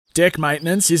Deck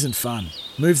maintenance isn't fun.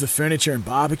 Move the furniture and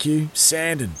barbecue,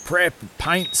 sand and prep,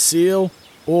 paint, seal,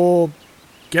 or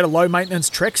get a low-maintenance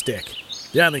Trex deck.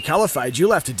 The only colour fade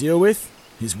you'll have to deal with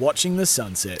is watching the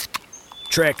sunset.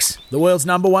 Trex, the world's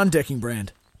 #1 decking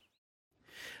brand.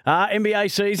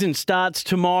 NBA season starts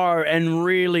tomorrow and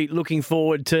really looking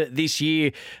forward to this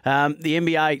year. The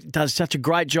NBA does such a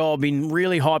great job in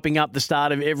really hyping up the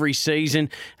start of every season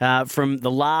from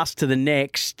the last to the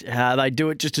next. They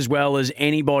do it just as well as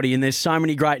anybody, and there's so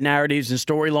many great narratives and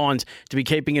storylines to be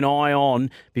keeping an eye on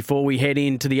before we head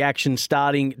into the action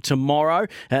starting tomorrow.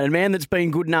 And a man that's been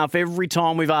good enough every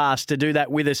time we've asked to do that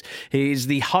with us, he's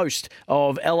the host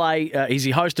of he's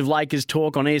the host of Lakers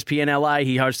Talk on ESPN LA.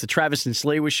 He hosts the Travis and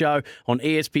Sliwa Show on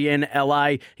ESPN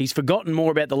LA. He's forgotten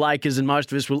more about the Lakers than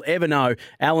most of us will ever know.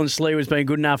 Allen Sliwa has been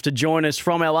good enough to join us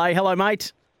from LA. Hello,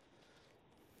 mate.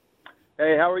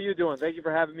 Hey, how are you doing? Thank you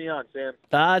for having me on, Sam.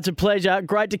 It's a pleasure.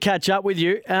 Great to catch up with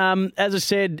you. As I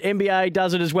said, NBA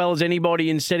does it as well as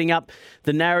anybody in setting up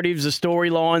the narratives, the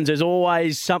storylines. There's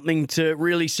always something to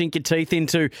really sink your teeth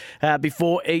into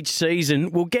before each season.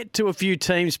 We'll get to a few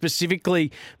teams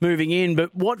specifically moving in,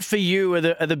 but what for you are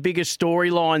the biggest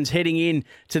storylines heading in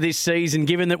to this season,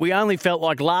 given that we only felt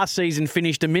like last season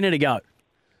finished a minute ago?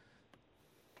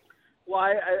 Well,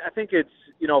 I think it's,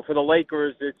 for the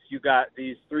Lakers, you got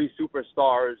these three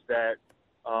superstars that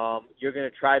you're going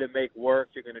to try to make work.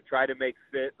 You're going to try to make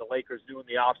fit. The Lakers do in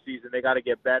the offseason. They got to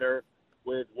get better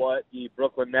with what the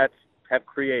Brooklyn Nets have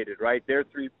created, right? They're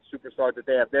three superstars that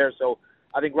they have there. So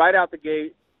I think right out the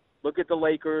gate, look at the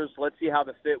Lakers. Let's see how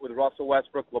the fit with Russell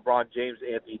Westbrook, LeBron James,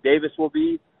 Anthony Davis will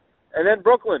be. And then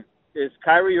Brooklyn. Is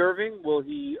Kyrie Irving, will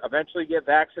he eventually get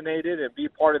vaccinated and be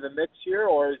part of the mix here,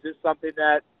 or is this something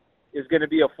that is going to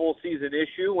be a full season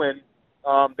issue and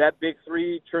that big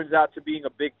three turns out to being a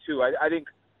big two? I think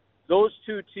those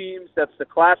two teams, that's the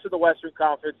class of the Western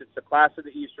Conference, it's the class of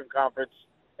the Eastern Conference,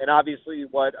 and obviously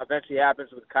what eventually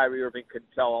happens with Kyrie Irving can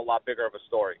tell a lot bigger of a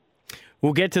story.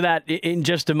 We'll get to that in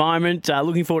just a moment.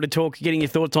 Looking forward to getting your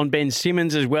thoughts on Ben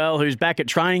Simmons as well, who's back at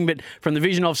training, but from the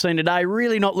vision I've seen today,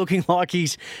 really not looking like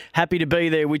he's happy to be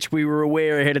there, which we were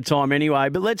aware ahead of time anyway.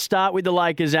 But let's start with the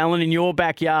Lakers, Allen, in your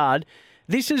backyard.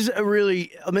 This is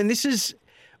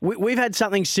we've had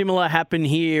something similar happen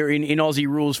here in Aussie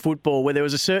rules football, where there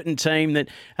was a certain team that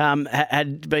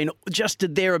had been just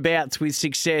thereabouts with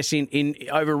success in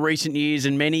over recent years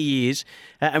and many years.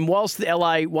 And whilst the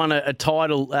LA won a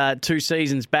title 2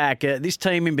 seasons back, this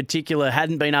team in particular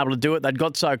hadn't been able to do it. They'd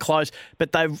got so close,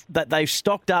 but they've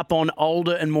stocked up on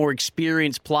older and more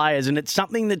experienced players, and it's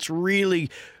something that's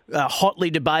really hotly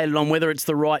debated on whether it's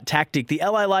the right tactic. The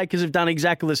LA Lakers have done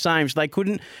exactly the same, so they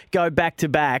couldn't go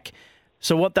back-to-back.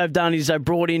 So what they've done is they've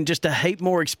brought in just a heap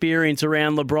more experience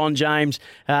around LeBron James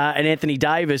and Anthony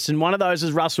Davis. And one of those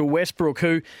is Russell Westbrook,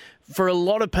 who, for a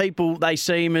lot of people, they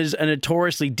see him as a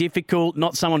notoriously difficult,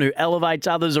 not someone who elevates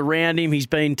others around him. He's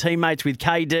been teammates with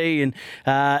KD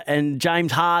and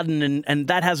James Harden, and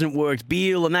that hasn't worked.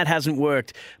 Beal, and that hasn't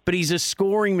worked. But he's a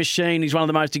scoring machine. He's one of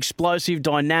the most explosive,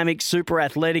 dynamic, super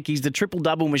athletic. He's the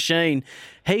triple-double machine.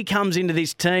 He comes into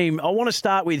this team. I want to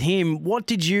start with him. What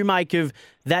did you make of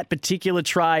that particular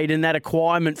trade and that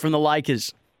acquirement from the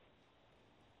Lakers?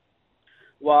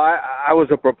 Well, I was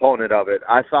a proponent of it.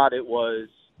 I thought it was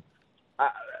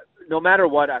no matter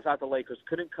what, I thought the Lakers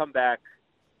couldn't come back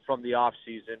from the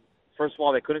offseason. First of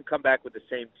all, they couldn't come back with the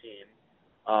same team.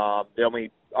 They only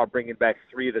are bringing back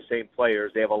 3 of the same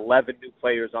players. They have 11 new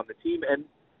players on the team, and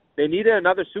they needed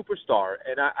another superstar.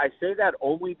 And I say that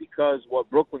only because what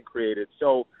Brooklyn created.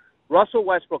 So Russell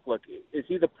Westbrook, look, is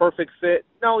he the perfect fit?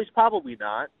 No, he's probably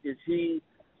not. Is he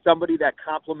somebody that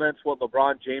complements what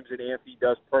LeBron James and Anthony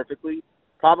does perfectly?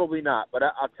 Probably not. But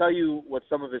I'll tell you what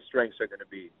some of his strengths are going to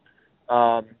be.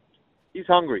 He's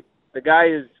hungry. The guy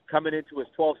is coming into his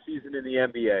 12th season in the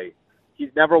NBA. He's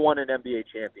never won an NBA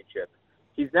championship.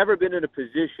 He's never been in a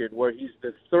position where he's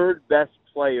the third best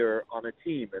player on a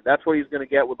team, and that's what he's going to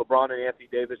get with LeBron and Anthony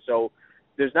Davis. So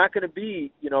there's not going to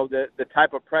be, the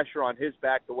type of pressure on his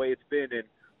back the way it's been in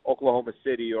Oklahoma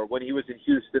City or when he was in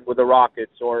Houston with the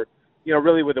Rockets or,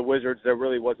 really with the Wizards. There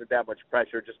really wasn't that much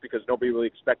pressure just because nobody really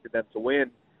expected them to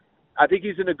win. I think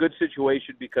he's in a good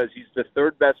situation because he's the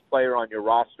third best player on your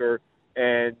roster,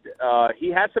 and he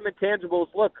has some intangibles.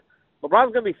 Look,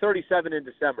 LeBron's going to be 37 in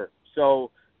December,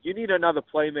 so you need another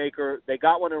playmaker. They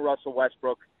got one in Russell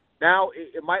Westbrook. Now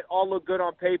it might all look good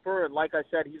on paper, and like I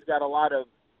said, he's got a lot of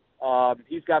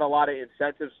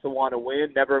incentives to want to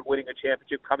win. Never winning a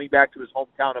championship, coming back to his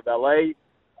hometown of LA.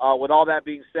 With all that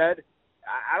being said,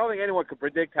 I don't think anyone can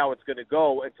predict how it's going to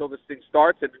go until this thing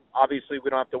starts, and obviously we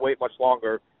don't have to wait much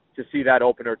longer to see that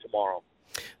opener tomorrow.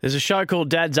 There's a show called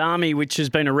Dad's Army, which has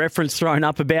been a reference thrown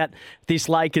up about this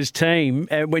Lakers team.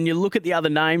 When you look at the other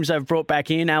names they've brought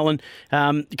back in, Alan,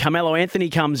 Carmelo Anthony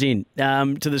comes in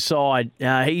to the side.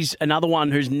 He's another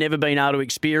one who's never been able to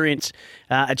experience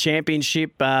a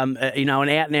championship, an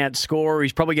out-and-out scorer.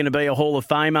 He's probably going to be a Hall of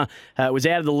Famer. Was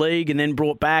out of the league and then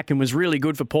brought back and was really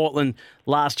good for Portland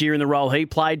last year in the role he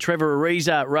played. Trevor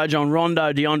Ariza, Rajon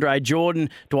Rondo, DeAndre Jordan,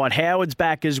 Dwight Howard's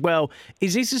back as well.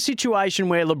 Is this a situation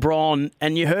where LeBron,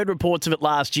 and you heard reports of it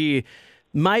last year,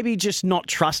 maybe just not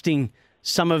trusting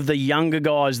some of the younger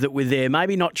guys that were there,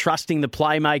 maybe not trusting the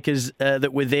playmakers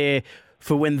that were there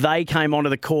for when they came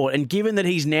onto the court? And given that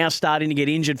he's now starting to get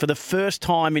injured for the first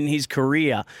time in his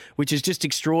career, which is just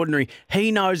extraordinary,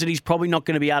 he knows that he's probably not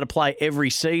going to be able to play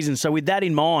every season. So with that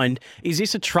in mind, is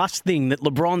this a trust thing that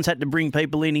LeBron's had to bring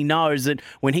people in? He knows that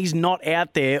when he's not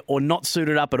out there or not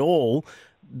suited up at all,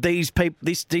 these people,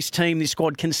 this team, this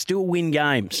squad can still win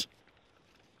games.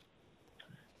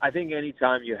 I think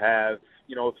anytime you have,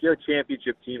 if you're a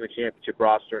championship team, a championship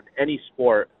roster in any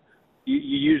sport, you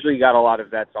usually got a lot of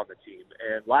vets on the team.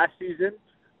 And last season,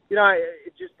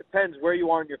 it just depends where you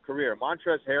are in your career.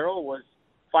 Montrezl Harrell was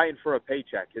fighting for a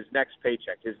paycheck, his next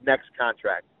paycheck, his next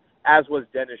contract, as was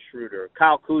Dennis Schroeder.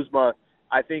 Kyle Kuzma,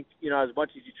 I think, as much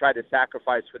as you try to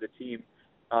sacrifice for the team,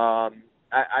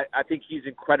 I think he's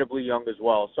incredibly young as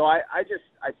well. So I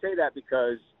say that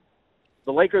because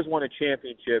the Lakers won a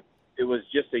championship. It was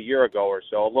just a year ago or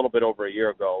so, a little bit over a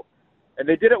year ago. And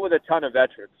they did it with a ton of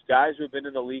veterans, guys who have been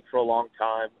in the league for a long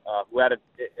time, who had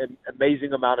an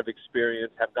amazing amount of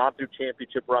experience, have gone through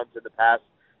championship runs in the past.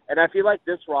 And I feel like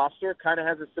this roster kind of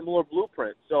has a similar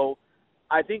blueprint. So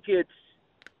I think it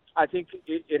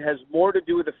has more to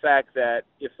do with the fact that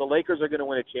if the Lakers are going to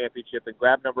win a championship and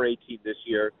grab number 18 this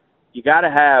year, you got to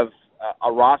have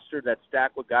a roster that's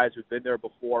stacked with guys who've been there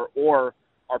before or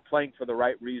are playing for the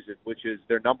right reason, which is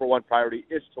their number one priority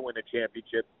is to win a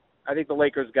championship. I think the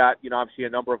Lakers got, obviously a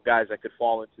number of guys that could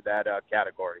fall into that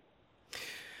category.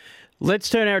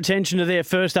 Let's turn our attention to their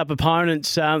first up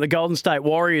opponents, the Golden State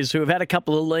Warriors, who have had a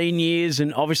couple of lean years,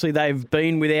 and obviously they've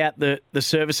been without the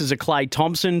services of Klay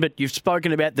Thompson, but you've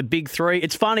spoken about the big three.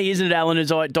 It's funny, isn't it, Alan,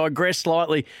 as I digress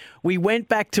slightly, we went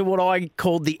back to what I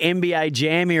called the NBA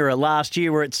Jam era last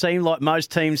year, where it seemed like most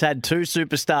teams had two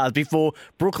superstars before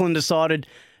Brooklyn decided,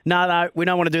 no, we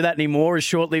don't want to do that anymore, as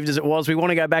short-lived as it was. We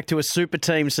want to go back to a super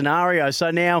team scenario.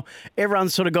 So now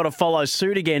everyone's sort of got to follow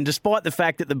suit again, despite the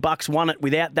fact that the Bucks won it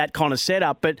without that kind of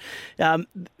setup. But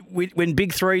when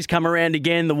big threes come around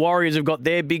again, the Warriors have got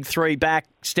their big three back.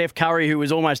 Steph Curry, who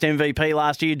was almost MVP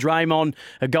last year, Draymond,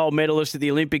 a gold medalist at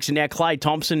the Olympics, and now Klay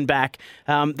Thompson back.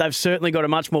 They've certainly got a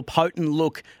much more potent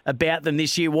look about them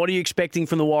this year. What are you expecting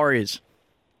from the Warriors?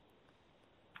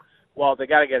 Well, they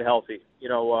got to get healthy.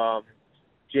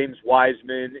 James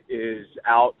Wiseman is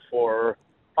out for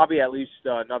probably at least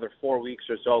another 4 weeks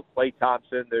or so. Klay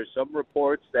Thompson, there's some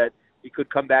reports that he could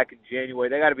come back in January.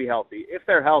 They got to be healthy. If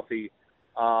they're healthy,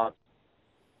 tougher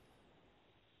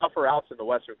outs in the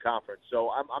Western Conference. So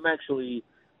I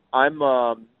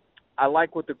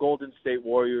like what the Golden State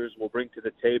Warriors will bring to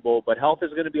the table, but health is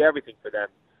going to be everything for them.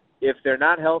 If they're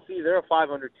not healthy, they're a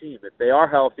 500 team. If they are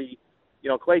healthy,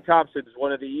 Klay Thompson is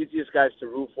one of the easiest guys to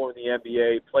root for in the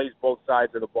NBA, plays both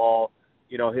sides of the ball.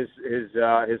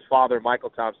 His father,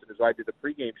 Michael Thompson, is who I did the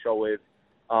pregame show with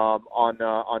on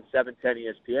 710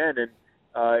 ESPN. And,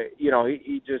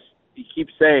 he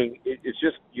keeps saying it's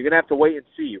just you're going to have to wait and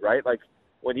see, right? Like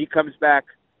when he comes back,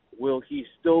 will he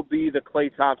still be the Klay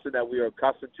Thompson that we are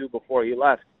accustomed to before he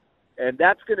left? And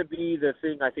that's going to be the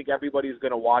thing I think everybody's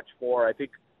going to watch for. I think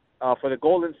for the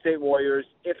Golden State Warriors,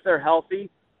 if they're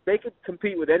healthy, they could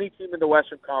compete with any team in the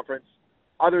Western Conference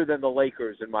other than the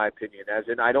Lakers, in my opinion. As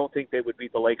in, I don't think they would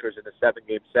beat the Lakers in a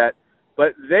 7-game set.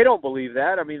 But they don't believe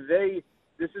that. I mean,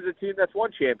 this is a team that's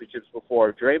won championships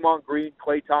before. Draymond Green,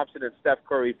 Klay Thompson, and Steph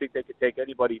Curry think they could take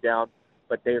anybody down,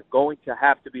 but they're going to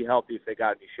have to be healthy if they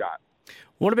got any shot.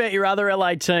 What about your other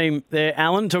LA team there,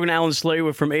 Alan? Talking to Allen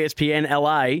Sliwa from ESPN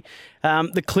LA.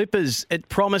 The Clippers, it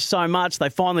promised so much. They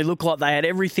finally look like they had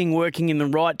everything working in the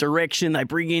right direction. They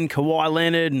bring in Kawhi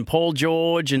Leonard and Paul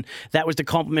George, and that was to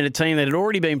complement a team that had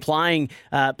already been playing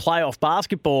playoff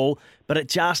basketball, but it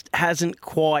just hasn't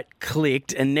quite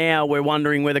clicked. And now we're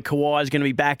wondering whether Kawhi is going to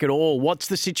be back at all. What's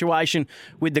the situation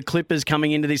with the Clippers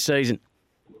coming into this season?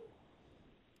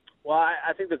 Well,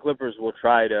 I think the Clippers will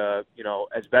try to,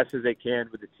 as best as they can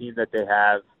with the team that they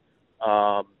have,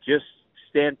 just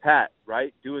stand pat,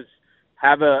 right?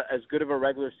 Have as good of a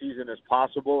regular season as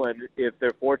possible. And if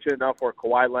they're fortunate enough where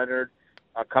Kawhi Leonard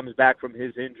comes back from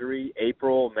his injury,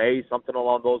 April, May, something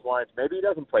along those lines, maybe he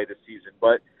doesn't play this season.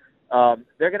 But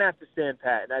they're going to have to stand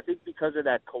pat. And I think because of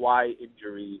that Kawhi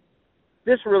injury,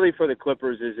 this really for the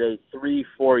Clippers is a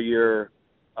 3-4 year.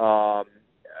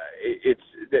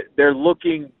 They're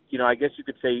looking, I guess you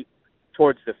could say,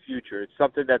 towards the future. It's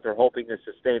something that they're hoping is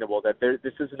sustainable. That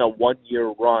this isn't a 1 year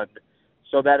run,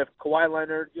 so that if Kawhi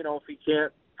Leonard, if he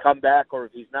can't come back or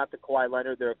if he's not the Kawhi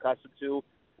Leonard they're accustomed to,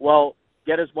 well,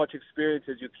 get as much experience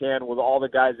as you can with all the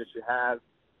guys that you have.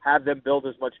 Have them build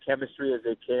as much chemistry as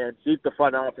they can. See if the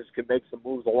front office can make some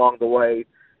moves along the way.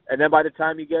 And then by the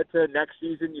time you get to next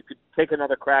season, you could take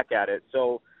another crack at it.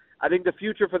 So I think the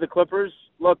future for the Clippers,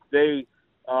 look, they're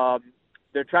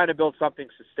trying to build something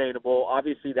sustainable.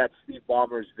 Obviously, that's Steve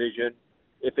Ballmer's vision.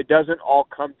 If it doesn't all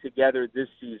come together this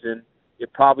season,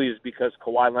 it probably is because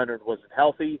Kawhi Leonard wasn't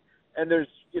healthy. And there's,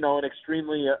 an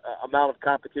extremely amount of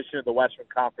competition in the Western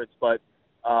Conference. But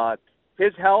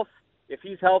his health, if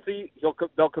he's healthy,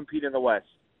 they'll compete in the West.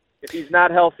 If he's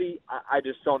not healthy, I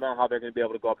just don't know how they're going to be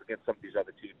able to go up against some of these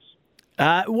other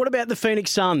teams. What about the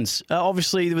Phoenix Suns?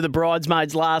 Obviously, they were the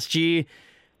bridesmaids last year.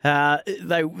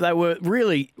 They were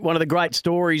really one of the great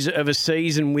stories of a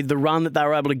season with the run that they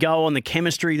were able to go on, the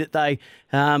chemistry that they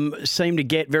seemed to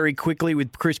get very quickly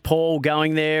with Chris Paul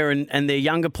going there, and their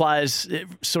younger players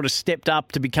sort of stepped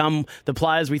up to become the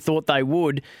players we thought they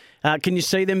would. Can you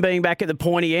see them being back at the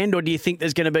pointy end, or do you think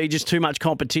there's going to be just too much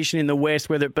competition in the West,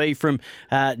 whether it be from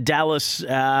Dallas,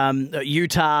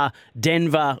 Utah,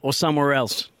 Denver, or somewhere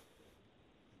else?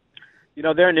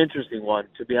 They're an interesting one.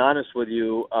 To be honest with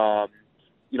you,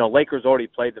 Lakers already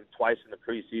played them twice in the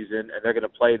preseason, and they're going to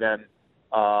play them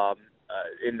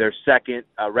in their second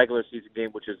regular season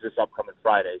game, which is this upcoming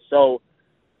Friday. So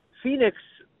Phoenix,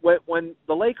 when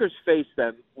the Lakers faced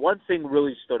them, one thing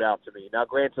really stood out to me. Now,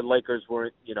 granted, Lakers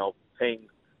weren't, paying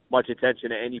much attention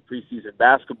to any preseason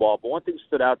basketball, but one thing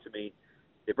stood out to me,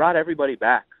 they brought everybody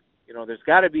back. There's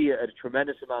got to be a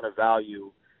tremendous amount of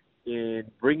value in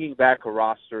bringing back a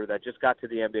roster that just got to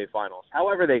the NBA Finals.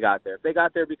 However they got there. If they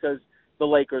got there because the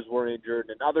Lakers were injured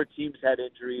and other teams had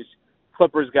injuries,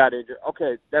 Clippers got injured,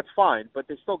 okay, that's fine, but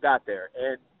they still got there.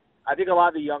 And I think a lot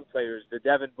of the young players, the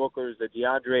Devin Bookers, the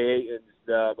DeAndre Aytons,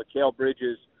 the Mikal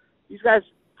Bridges, these guys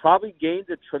probably gained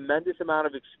a tremendous amount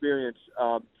of experience.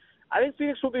 I think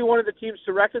Phoenix will be one of the teams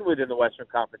to reckon with in the Western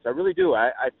Conference. I really do.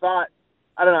 I thought,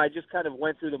 I don't know, I just kind of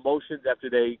went through the motions after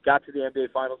they got to the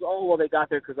NBA Finals. Oh, well, they got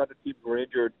there because other teams were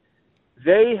injured.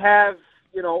 They have,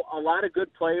 a lot of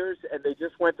good players, and they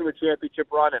just went through a championship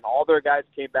run, and all their guys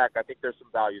came back. I think there's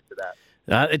some value to that.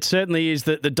 It certainly is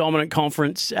the dominant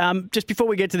conference. Just before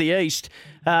we get to the East,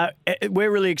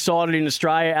 we're really excited in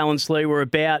Australia, Allen Sliwa,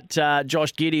 about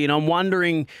Josh Giddey, and I'm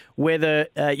wondering whether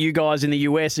you guys in the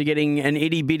US are getting an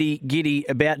itty-bitty giddy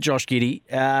about Josh Giddey,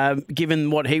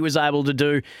 given what he was able to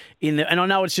do and I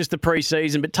know it's just the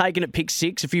preseason, but taking it pick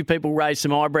six, a few people raised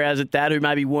some eyebrows at that who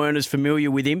maybe weren't as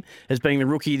familiar with him as being the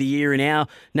Rookie of the Year in our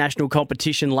national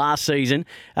competition last season.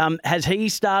 Has he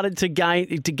started to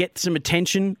get some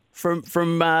attention from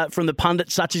the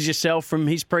pundits such as yourself from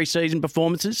his preseason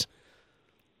performances?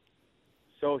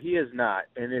 So he is not,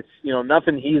 and it's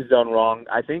nothing he's done wrong.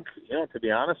 I think to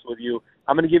be honest with you,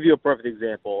 I'm going to give you a perfect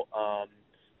example.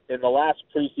 In the last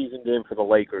preseason game for the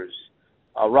Lakers,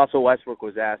 Russell Westbrook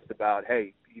was asked about,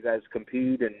 hey, you guys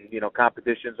compete, and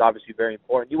competition is obviously very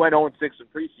important. You went 0-6 in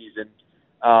preseason.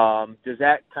 Does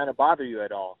that kind of bother you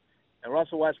at all? And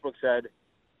Russell Westbrook said,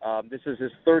 this is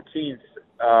his 13th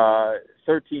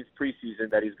preseason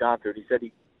that he's gone through. And he said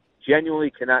he genuinely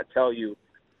cannot tell you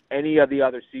any of the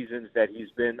other seasons that he's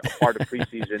been a part of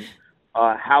preseason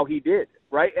how he did,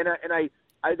 right? And I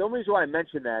the only reason why I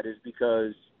mention that is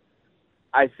because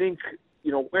I think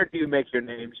where do you make your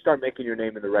name? You start making your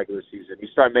name in the regular season. You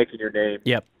start making your name,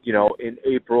 in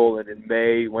April and in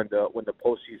May when the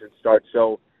postseason starts.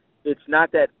 So it's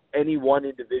not that any one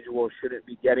individual shouldn't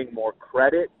be getting more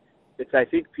credit. It's I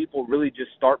think people really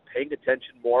just start paying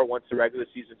attention more once the regular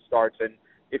season starts. And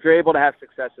if you're able to have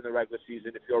success in the regular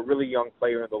season, if you're a really young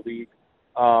player in the league,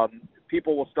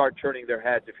 people will start turning their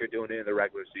heads if you're doing it in the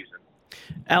regular season.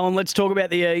 Alan, let's talk about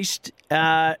the East.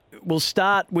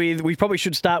 We probably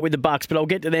should start with the Bucks, but I'll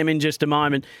get to them in just a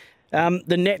moment.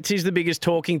 The Nets is the biggest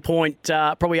talking point,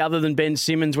 probably other than Ben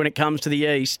Simmons when it comes to the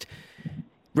East.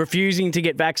 Refusing to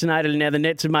get vaccinated, and now the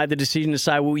Nets have made the decision to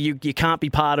say, well, you can't be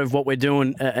part of what we're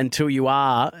doing until you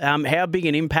are. How big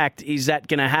an impact is that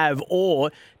going to have?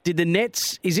 Or did the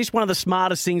Nets, is this one of the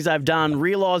smartest things they've done,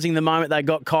 realising the moment they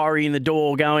got Kyrie in the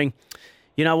door going,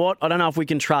 you know what? I don't know if we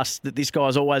can trust that this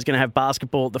guy's always going to have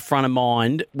basketball at the front of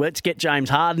mind. Let's get James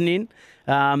Harden in,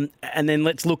 and then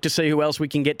let's look to see who else we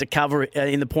can get to cover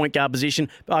in the point guard position.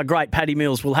 Great, Paddy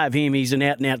Mills, we'll have him. He's an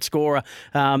out-and-out scorer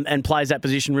and plays that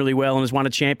position really well and has won a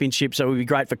championship, so it would be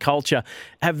great for culture.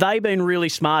 Have they been really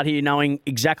smart here, knowing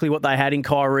exactly what they had in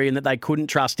Kyrie and that they couldn't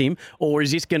trust him, or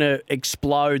is this going to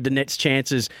explode the Nets'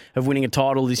 chances of winning a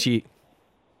title this year?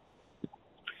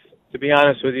 To be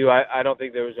honest with you, I don't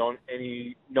think there was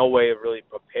no way of really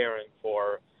preparing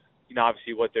for,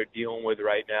 obviously what they're dealing with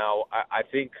right now. I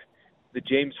think the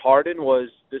James Harden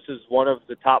this is one of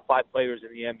the top 5 players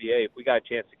in the NBA. If we got a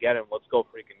chance to get him, let's go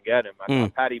freaking get him. I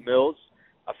thought Patty Mills,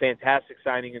 a fantastic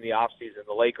signing in the offseason.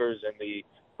 The Lakers and the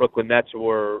Brooklyn Nets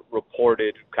were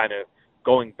reported kind of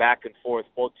going back and forth,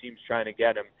 both teams trying to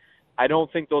get him. I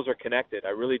don't think those are connected.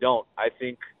 I really don't. I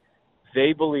think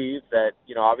they believe that,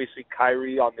 obviously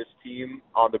Kyrie on this team,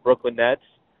 on the Brooklyn Nets,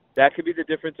 that could be the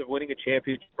difference of winning a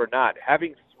championship or not.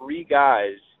 Having 3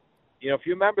 guys, if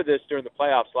you remember this during the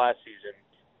playoffs last season,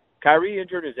 Kyrie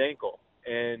injured his ankle,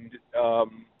 and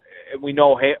we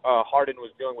know Harden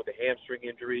was dealing with a hamstring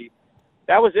injury.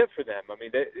 That was it for them. I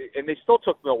mean, they still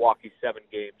took Milwaukee 7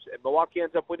 games, and Milwaukee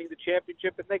ends up winning the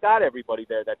championship, and they got everybody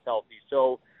there that's healthy.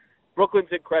 So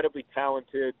Brooklyn's incredibly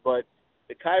talented, but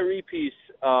the Kyrie piece,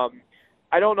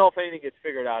 I don't know if anything gets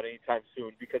figured out anytime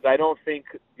soon, because I don't think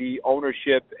the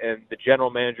ownership and the general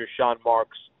manager, Sean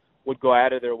Marks, would go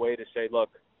out of their way to say, look,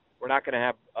 we're not going to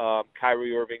have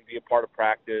Kyrie Irving be a part of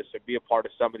practice or be a part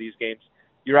of some of these games.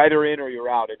 You're either in or you're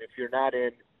out. And if you're not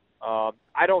in,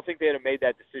 I don't think they'd have made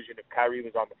that decision if Kyrie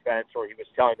was on the fence or he was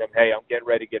telling them, hey, I'm getting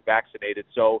ready to get vaccinated.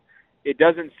 So it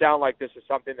doesn't sound like this is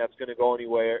something that's going to go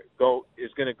anywhere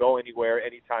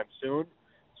anytime soon.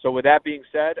 So with that being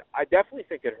said, I definitely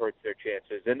think it hurts their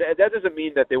chances. And that doesn't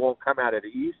mean that they won't come out of the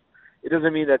East. It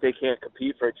doesn't mean that they can't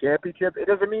compete for a championship. It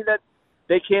doesn't mean that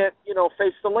they can't,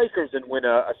 face the Lakers and win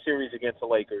a series against the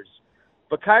Lakers.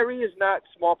 But Kyrie is not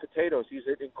small potatoes. He's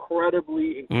an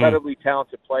incredibly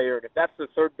talented player. And if that's the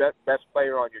third best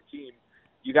player on your team,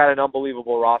 you got an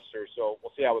unbelievable roster. So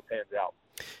we'll see how it pans out.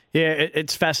 Yeah,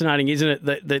 it's fascinating, isn't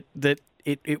it, that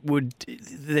he would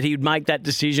make that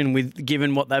decision with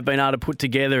given what they've been able to put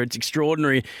together. It's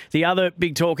extraordinary. The other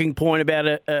big talking point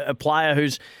about a player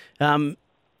who's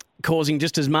causing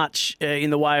just as much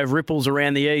in the way of ripples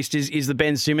around the East is the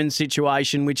Ben Simmons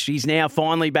situation, which he's now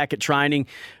finally back at training,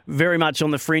 very much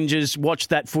on the fringes. Watched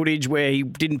that footage where he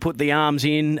didn't put the arms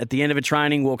in at the end of a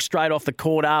training, walked straight off the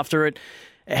court after it.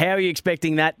 How are you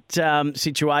expecting that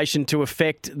situation to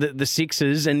affect the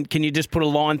Sixers, and can you just put a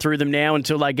line through them now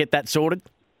until they get that sorted?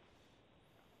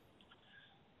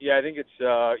 Yeah, I think it's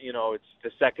it's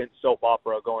the second soap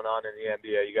opera going on in the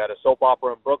NBA. You got a soap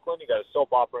opera in Brooklyn, you got a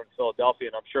soap opera in Philadelphia,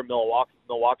 and I'm sure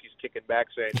Milwaukee's kicking back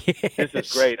saying, yes, "This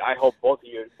is great. I hope both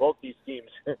these teams,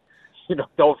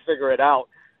 don't figure it out."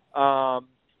 The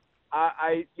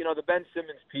Ben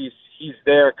Simmons piece, he's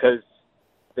there because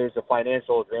there's a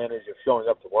financial advantage of showing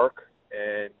up to work,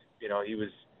 and he was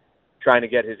trying to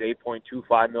get his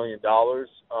 $8.25 million.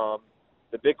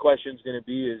 The big question is going to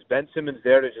be, is Ben Simmons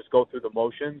there to just go through the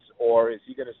motions, or is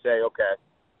he going to say, okay,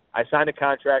 I signed a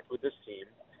contract with this team.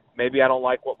 Maybe I don't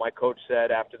like what my coach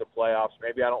said after the playoffs.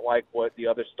 Maybe I don't like what the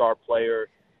other star player,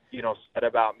 said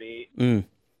about me.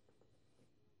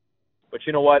 But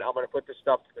you know what? I'm going to put this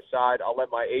stuff to the side. I'll let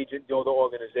my agent know the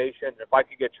organization. If I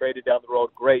could get traded down the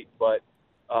road, great. But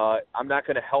I'm not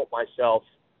going to help myself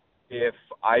if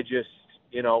I just,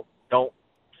 don't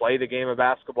play the game of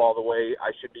basketball the way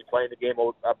I should be playing the game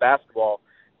of basketball.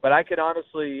 But I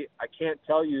can't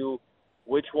tell you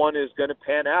which one is going to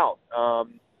pan out.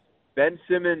 Ben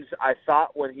Simmons, I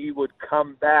thought when he would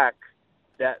come back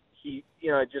that he,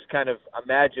 just kind of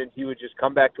imagined he would just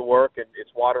come back to work and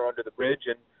it's water under the bridge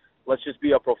and let's just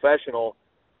be a professional.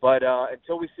 But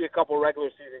until we see a couple of regular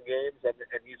season games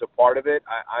and he's a part of it,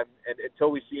 and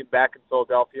until we see him back in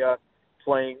Philadelphia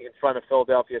playing in front of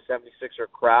Philadelphia 76er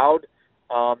crowd,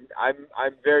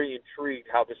 I'm very intrigued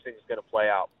how this thing's going to play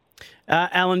out.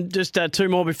 Alan, just 2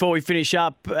 more before we finish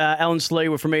up. Allen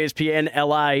Sliwa from ESPN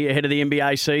LA ahead of the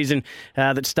NBA season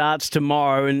that starts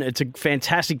tomorrow, and it's a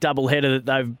fantastic doubleheader that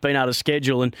they've been able to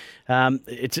schedule. And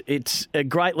it's a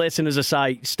great lesson, as I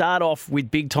say. Start off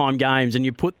with big-time games, and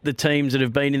you put the teams that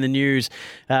have been in the news.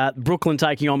 Brooklyn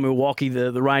taking on Milwaukee,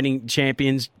 the reigning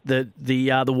champions.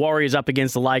 The Warriors up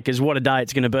against the Lakers. What a day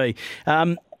it's going to be.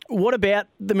 what about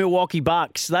the Milwaukee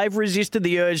Bucks? They've resisted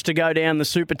the urge to go down the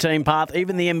super team path,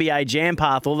 even the NBA Jam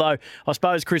path, although I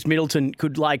suppose Chris Middleton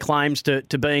could lay claims to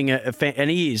being and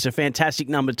he is a fantastic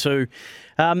number 2.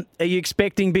 Are you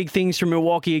expecting big things from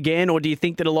Milwaukee again, or do you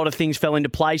think that a lot of things fell into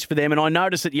place for them? And I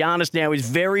notice that Giannis now is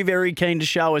very, very keen to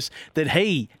show us that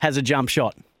he has a jump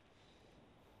shot.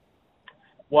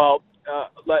 Well,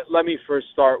 let me first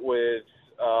start with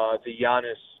the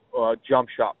Giannis jump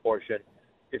shot portion.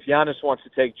 If Giannis wants to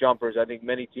take jumpers, I think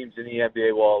many teams in the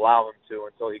NBA will allow him to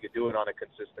until he could do it on a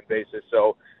consistent basis.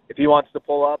 So if he wants to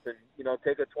pull up and,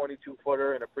 take a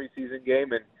 22-footer in a preseason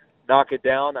game and knock it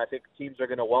down, I think teams are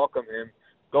going to welcome him.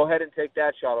 Go ahead and take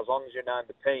that shot as long as you're not in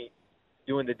the paint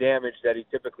doing the damage that he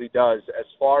typically does. As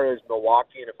far as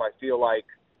Milwaukee, and if I feel like,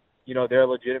 they're a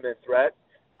legitimate threat,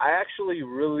 I actually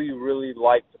really, really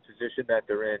like the position that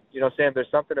they're in. Sam, there's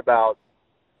something about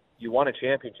you won a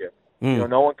championship.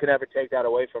 No one can ever take that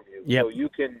away from you. Yep.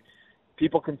 So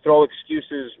people can throw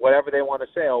excuses, whatever they want to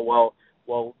say. Oh,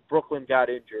 well, Brooklyn got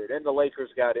injured, and the Lakers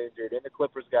got injured, and the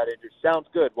Clippers got injured. Sounds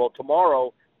good. Well,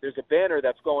 tomorrow there's a banner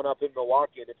that's going up in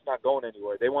Milwaukee, and it's not going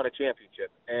anywhere. They won a championship.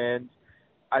 And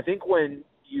I think when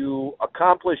you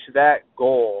accomplish that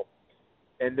goal,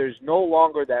 and there's no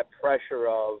longer that pressure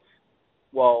of,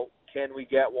 well, can we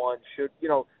get one?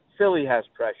 Philly has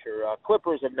pressure.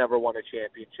 Clippers have never won a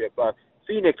championship.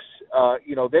 Phoenix,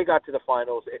 they got to the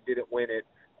finals and didn't win it.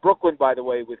 Brooklyn, by the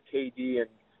way, with KD, and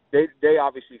they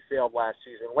obviously failed last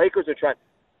season. Lakers are trying.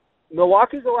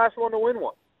 Milwaukee's the last one to win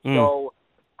one. So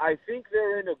I think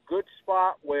they're in a good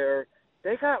spot where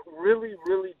they got really,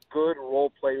 really good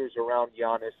role players around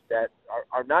Giannis that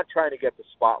are not trying to get the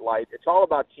spotlight. It's all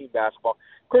about team basketball.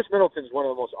 Chris Middleton's one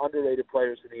of the most underrated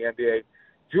players in the NBA.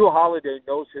 Drew Holiday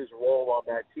knows his role on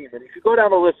that team. And if you go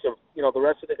down the list of, the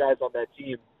rest of the guys on that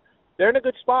team, they're in a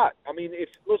good spot. I mean,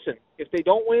 if they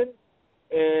don't win,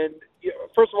 and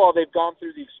first of all, they've gone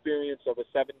through the experience of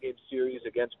a 7-game series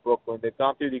against Brooklyn. They've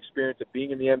gone through the experience of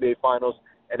being in the NBA Finals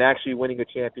and actually winning a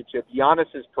championship.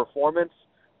 Giannis's performance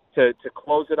to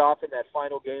close it off in that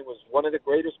final game was one of the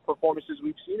greatest performances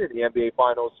we've seen in the NBA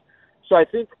Finals. So I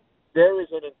think there is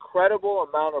an incredible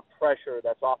amount of pressure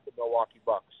that's off the Milwaukee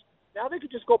Bucks. Now they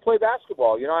could just go play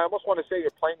basketball. I almost want to say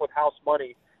you're playing with house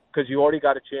money because you already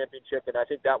got a championship, and I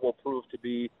think that will prove to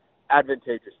be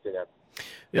advantageous to them.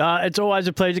 It's always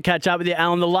a pleasure to catch up with you,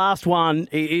 Alan. The last one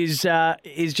is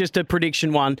just a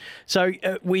prediction one. So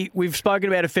we've spoken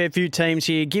about a fair few teams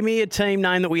here. Give me a team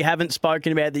name that we haven't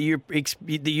spoken about that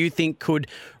you think could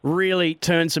really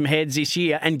turn some heads this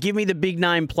year, and give me the big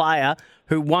name player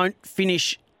who won't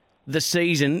finish the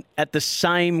season at the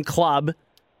same club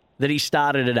that he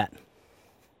started it at.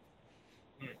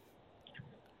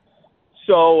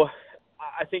 So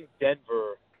I think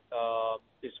Denver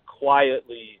is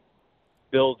quietly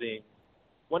building.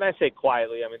 When I say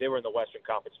quietly, I mean they were in the Western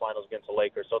Conference Finals against the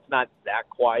Lakers, so it's not that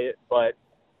quiet. But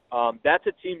that's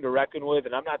a team to reckon with,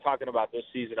 and I'm not talking about this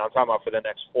season. I'm talking about for the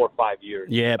next 4 or 5 years.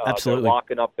 Yeah, absolutely. They're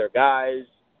locking up their guys.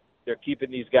 They're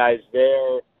keeping these guys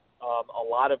there. A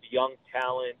lot of young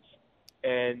talent.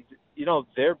 And,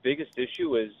 their biggest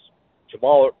issue is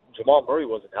Jamal Murray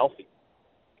wasn't healthy.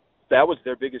 That was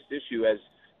their biggest issue. As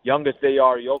young as they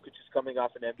are, Jokic is coming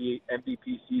off an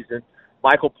MVP season.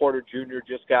 Michael Porter Jr.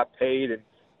 just got paid, and,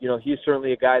 he's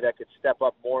certainly a guy that could step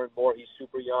up more and more. He's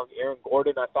super young. Aaron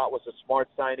Gordon, I thought, was a smart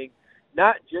signing,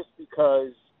 not just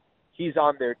because he's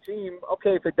on their team.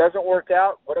 Okay, if it doesn't work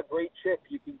out, what a great chip.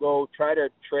 You can go try to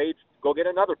trade, go get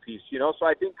another piece, So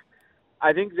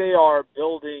I think they are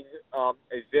building a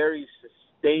very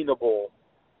sustainable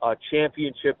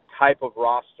championship type of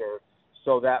roster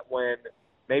so that when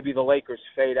maybe the Lakers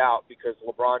fade out because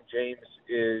LeBron James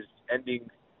is ending,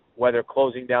 whether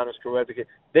closing down his career,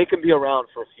 they can be around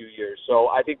for a few years. So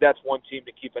I think that's one team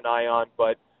to keep an eye on.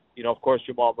 But, of course,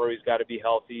 Jamal Murray's got to be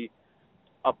healthy.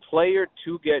 A player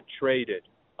to get traded,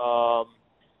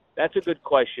 that's a good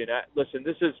question. Listen,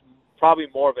 this is probably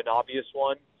more of an obvious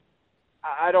one.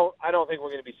 I don't think we're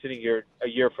going to be sitting here a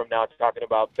year from now talking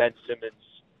about Ben Simmons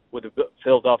with the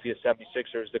Philadelphia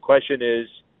 76ers. The question is,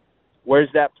 where's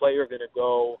that player going to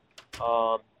go?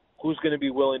 Who's going to be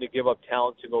willing to give up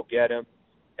talent to go get him?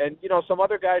 And, some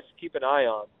other guys to keep an eye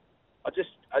on. Just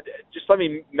let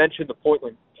me mention the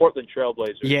Portland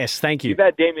Trailblazers. Yes, thank you. You've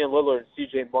had Damian Lillard and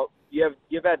C.J.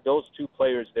 You've had those two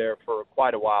players there for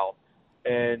quite a while.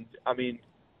 And, I mean,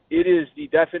 it is the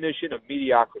definition of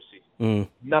mediocrity.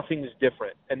 Nothing's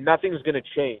different, and nothing's going to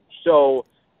change. So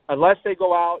unless they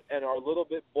go out and are a little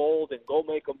bit bold and go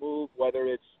make a move, whether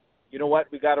it's,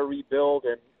 we got to rebuild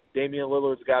and Damian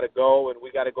Lillard's got to go and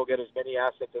we got to go get as many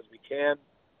assets as we can,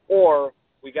 or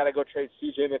we got to go trade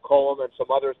C.J. McCollum and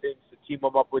some other things to team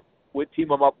them up with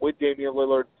Damian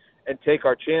Lillard and take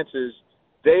our chances.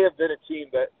 They have been a team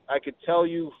that I can tell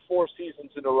you 4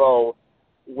 seasons in a row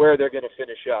where they're going to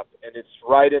finish up, and it's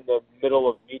right in the middle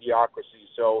of mediocrity.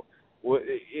 So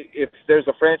if there's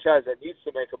a franchise that needs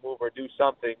to make a move or do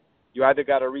something, you either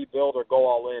got to rebuild or go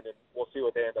all in, and we'll see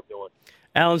what they end up doing.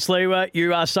 Allen Sliwa,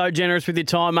 you are so generous with your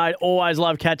time, mate. Always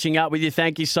love catching up with you.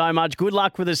 Thank you so much. Good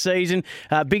luck with the season.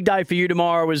 Big day for you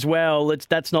tomorrow as well.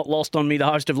 That's not lost on me. The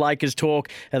host of Lakers Talk,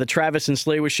 the Travis and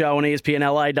Sliwa show on ESPN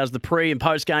LA, does the pre- and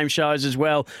post-game shows as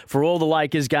well for all the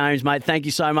Lakers games, mate. Thank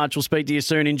you so much. We'll speak to you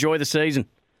soon. Enjoy the season.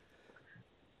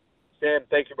 Sam,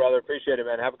 thank you, brother. Appreciate it,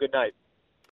 man. Have a good night.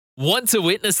 Want to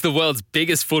witness the world's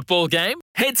biggest football game?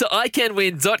 Head to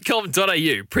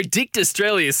iCanWin.com.au, predict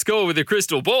Australia's score with a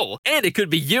crystal ball, and it could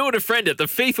be you and a friend at the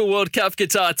FIFA World Cup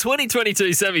Qatar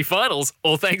 2022 semi-finals,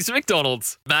 all thanks to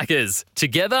McDonald's. Maccas,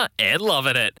 together and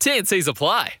loving it. TNCs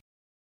apply.